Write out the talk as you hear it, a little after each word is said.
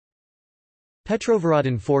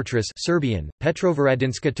Petrovaradin Fortress Serbian,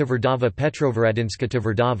 Petrovaradinska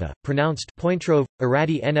Tvrdava, pronounced Pointrov,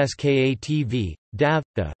 Aradi Nskatv, Dav,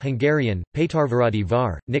 Hungarian, Petarvaradi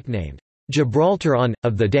Var, nicknamed Gibraltar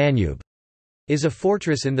of the Danube, is a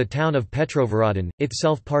fortress in the town of Petrovaradin,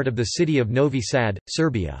 itself part of the city of Novi Sad,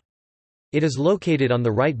 Serbia. It is located on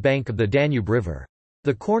the right bank of the Danube River.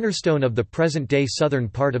 The cornerstone of the present-day southern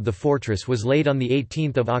part of the fortress was laid on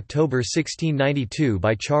 18 October 1692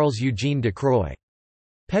 by Charles Eugene de Croix.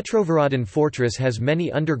 Petrovaradin Fortress has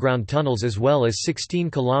many underground tunnels as well as 16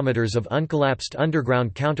 kilometers of uncollapsed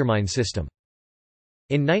underground countermine system.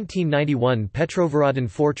 In 1991, Petrovaradin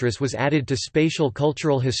Fortress was added to Spatial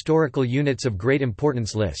Cultural Historical Units of Great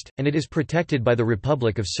Importance list, and it is protected by the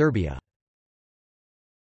Republic of Serbia.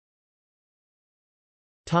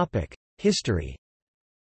 History.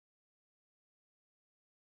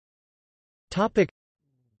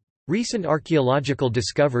 Recent archaeological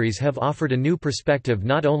discoveries have offered a new perspective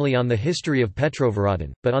not only on the history of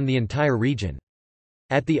Petrovaradin, but on the entire region.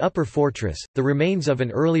 At the upper fortress, the remains of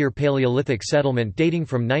an earlier Paleolithic settlement dating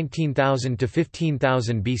from 19,000 to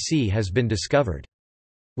 15,000 BC has been discovered.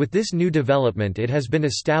 With this new development, it has been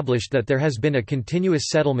established that there has been a continuous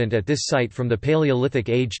settlement at this site from the Paleolithic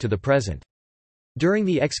age to the present. During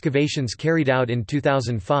the excavations carried out in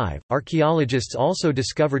 2005, archaeologists also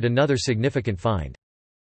discovered another significant find.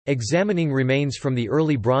 Examining remains from the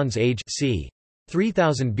early Bronze Age c.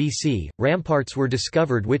 3000 BC, ramparts were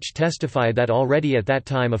discovered which testify that already at that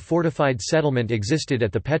time a fortified settlement existed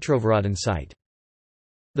at the Petrovaradin site.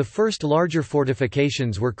 The first larger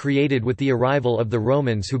fortifications were created with the arrival of the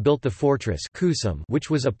Romans who built the fortress which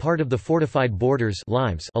was a part of the fortified borders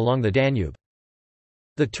along the Danube.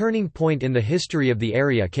 The turning point in the history of the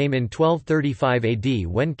area came in 1235 AD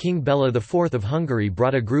when King Bela IV of Hungary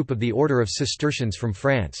brought a group of the Order of Cistercians from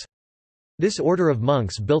France. This order of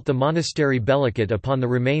monks built the monastery Belacat upon the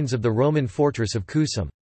remains of the Roman fortress of Kusum.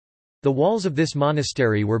 The walls of this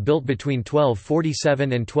monastery were built between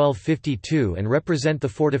 1247 and 1252 and represent the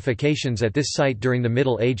fortifications at this site during the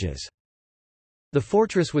Middle Ages. The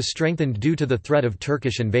fortress was strengthened due to the threat of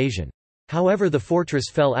Turkish invasion. However, the fortress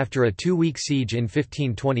fell after a 2-week siege in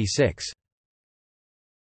 1526.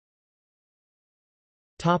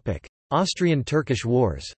 Austrian-Turkish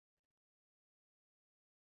Wars.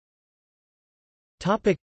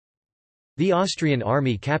 The Austrian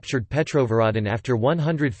army captured Petrovaradin after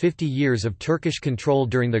 150 years of Turkish control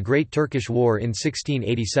during the Great Turkish War in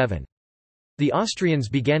 1687. The Austrians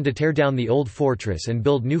began to tear down the old fortress and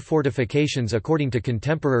build new fortifications according to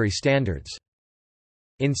contemporary standards.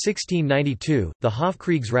 In 1692, the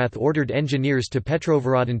Hofkriegsrath ordered engineers to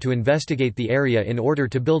Petrovaradin to investigate the area in order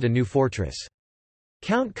to build a new fortress.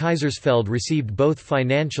 Count Kaisersfeld received both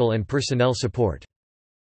financial and personnel support.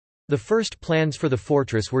 The first plans for the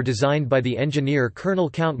fortress were designed by the engineer Colonel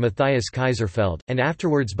Count Matthias Kaiserfeld, and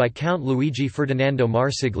afterwards by Count Luigi Ferdinando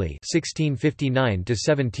Marsigli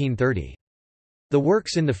 (1659–1730). The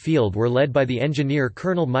works in the field were led by the engineer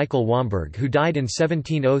Colonel Michael Womberg, who died in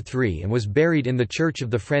 1703 and was buried in the church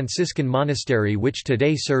of the Franciscan monastery which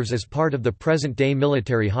today serves as part of the present-day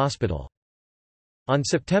military hospital. On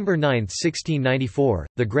September 9, 1694,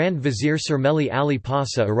 the Grand Vizier Surmeli Ali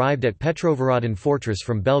Pasha arrived at Petrovaradin Fortress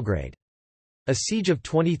from Belgrade. A siege of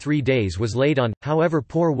 23 days was laid on, however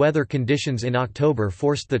poor weather conditions in October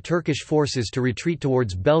forced the Turkish forces to retreat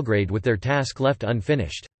towards Belgrade with their task left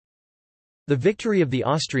unfinished. The victory of the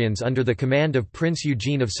Austrians under the command of Prince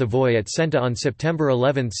Eugene of Savoy at Senta on September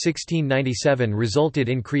 11, 1697 resulted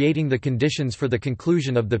in creating the conditions for the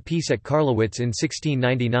conclusion of the peace at Karlowitz in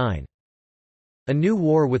 1699. A new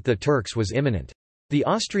war with the Turks was imminent. The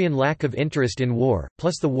Austrian lack of interest in war,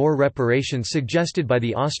 plus the war reparations suggested by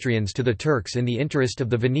the Austrians to the Turks in the interest of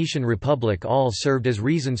the Venetian Republic all served as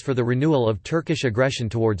reasons for the renewal of Turkish aggression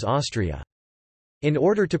towards Austria. In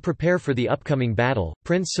order to prepare for the upcoming battle,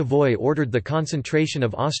 Prince Savoy ordered the concentration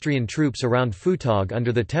of Austrian troops around Futog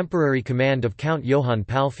under the temporary command of Count Johann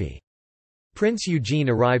Palffy. Prince Eugene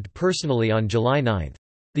arrived personally on July 9.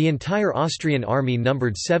 The entire Austrian army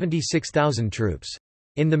numbered 76,000 troops.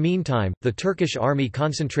 In the meantime, the Turkish army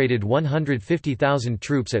concentrated 150,000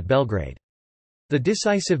 troops at Belgrade. The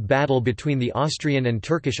decisive battle between the Austrian and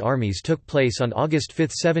Turkish armies took place on August 5,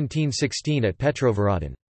 1716 at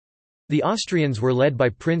Petrovaradin. The Austrians were led by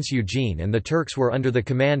Prince Eugene and the Turks were under the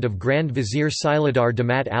command of Grand Vizier Siladar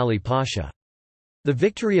Damat Ali Pasha. The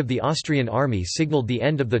victory of the Austrian army signaled the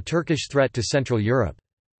end of the Turkish threat to Central Europe.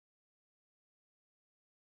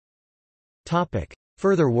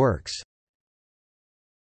 Further works.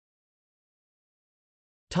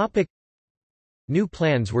 New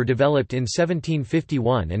plans were developed in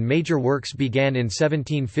 1751 and major works began in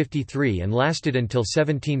 1753 and lasted until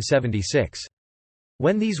 1776.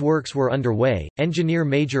 When these works were underway, engineer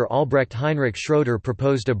Major Albrecht Heinrich Schroeder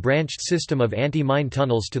proposed a branched system of anti-mine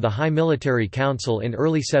tunnels to the High Military Council in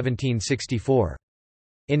early 1764.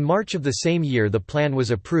 In March of the same year the plan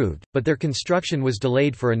was approved, but their construction was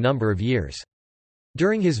delayed for a number of years.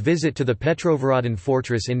 During his visit to the Petrovaradin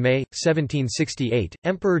Fortress in May, 1768,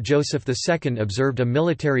 Emperor Joseph II observed a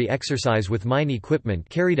military exercise with mine equipment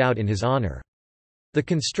carried out in his honor. The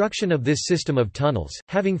construction of this system of tunnels,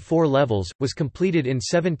 having 4 levels, was completed in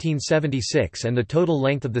 1776 and the total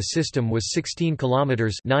length of the system was 16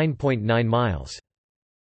 kilometers (9.9 miles).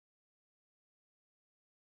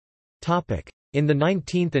 Topic: In the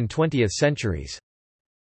 19th and 20th centuries.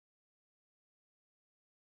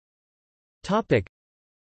 Topic: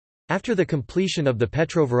 After the completion of the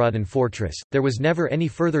Petrovaradin Fortress, there was never any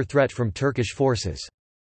further threat from Turkish forces.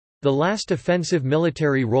 The last offensive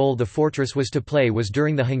military role the fortress was to play was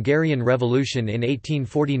during the Hungarian Revolution in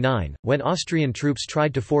 1849, when Austrian troops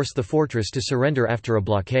tried to force the fortress to surrender after a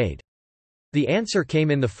blockade. The answer came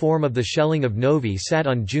in the form of the shelling of Novi Sad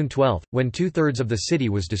on June 12, when 2/3 of the city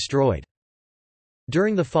was destroyed.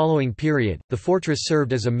 During the following period, the fortress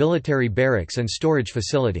served as a military barracks and storage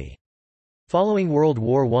facility. Following World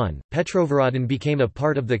War I, Petrovaradin became a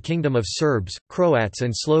part of the Kingdom of Serbs, Croats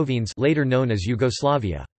and Slovenes, later known as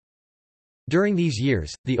Yugoslavia. During these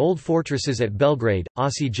years, the old fortresses at Belgrade,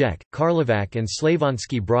 Osijek, Karlovac and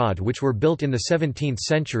Slavonski Brod, which were built in the 17th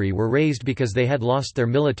century, were razed because they had lost their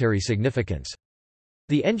military significance.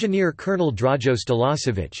 The engineer Colonel Drago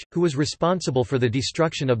Stalasevic, who was responsible for the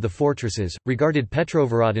destruction of the fortresses, regarded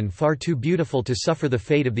Petrovaradin far too beautiful to suffer the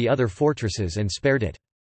fate of the other fortresses and spared it.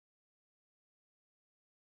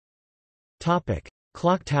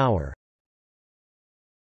 Clock tower.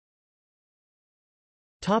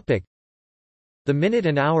 The minute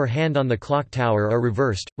and hour hand on the clock tower are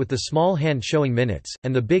reversed, with the small hand showing minutes,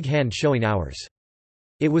 and the big hand showing hours.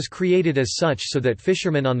 It was created as such so that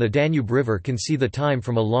fishermen on the Danube River can see the time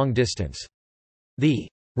from a long distance. The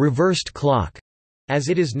reversed clock, as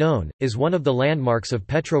it is known, is one of the landmarks of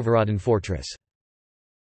Petrovaradin Fortress.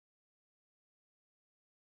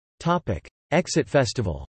 Exit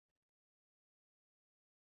Festival.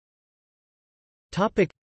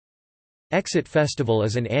 Exit Festival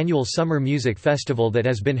is an annual summer music festival that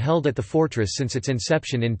has been held at the fortress since its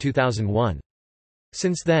inception in 2001.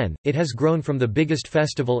 Since then, it has grown from the biggest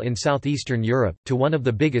festival in southeastern Europe, to one of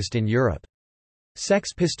the biggest in Europe.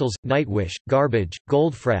 Sex Pistols, Nightwish, Garbage,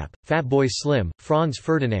 Goldfrapp, Fatboy Slim, Franz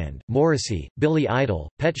Ferdinand, Morrissey, Billy Idol,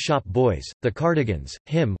 Pet Shop Boys, The Cardigans,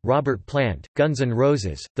 Him, Robert Plant, Guns N'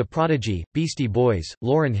 Roses, The Prodigy, Beastie Boys,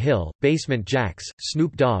 Lauryn Hill, Basement Jaxx,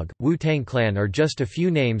 Snoop Dogg, Wu-Tang Clan are just a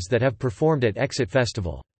few names that have performed at Exit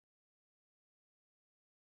Festival.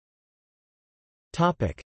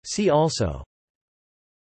 See also: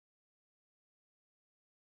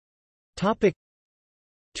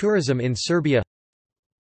 Tourism in Serbia,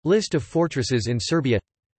 List of fortresses in Serbia.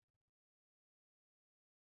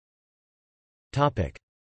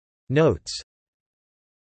 Notes.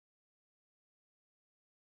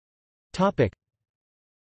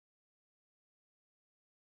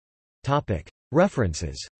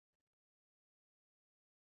 References.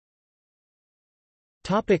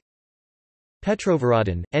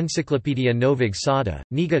 Petrovaradin, Encyclopedia Novig Sada,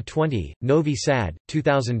 Niga 20, Novi Sad,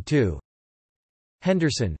 2002.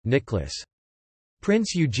 Henderson, Nicholas.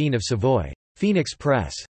 Prince Eugene of Savoy. Phoenix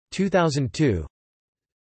Press. 2002.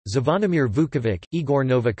 Zvonimir Vukovic, Igor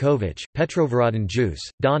Novakovic, Petrovaradin Juice,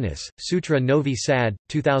 Donis, Sutra Novi Sad,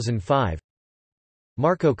 2005.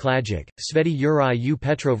 Marko Klajic, Sveti Juraj u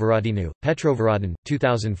Petrovaradinu, Petrovaradin,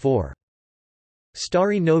 2004.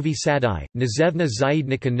 Stari Novi Sadai, Nazevna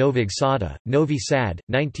Zajednica Novig Sada, Novi Sad,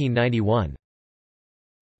 1991.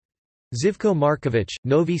 Zivko Markovic,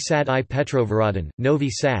 Novi Sad I Petrovaradin, Novi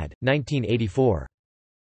Sad, 1984.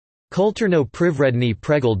 Kulturno Privredni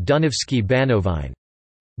Pregled Dunavski Banovine.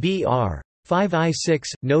 Br.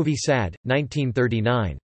 5I6, Novi Sad,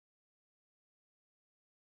 1939.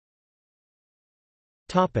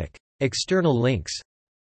 External links.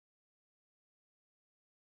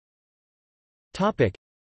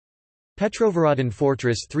 Petrovaradin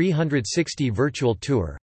Fortress 360 Virtual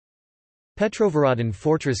Tour. Petrovaradin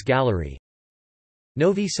Fortress Gallery.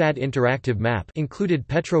 Novi Sad interactive map included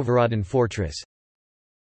Petrovaradin Fortress.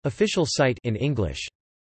 Official site in English.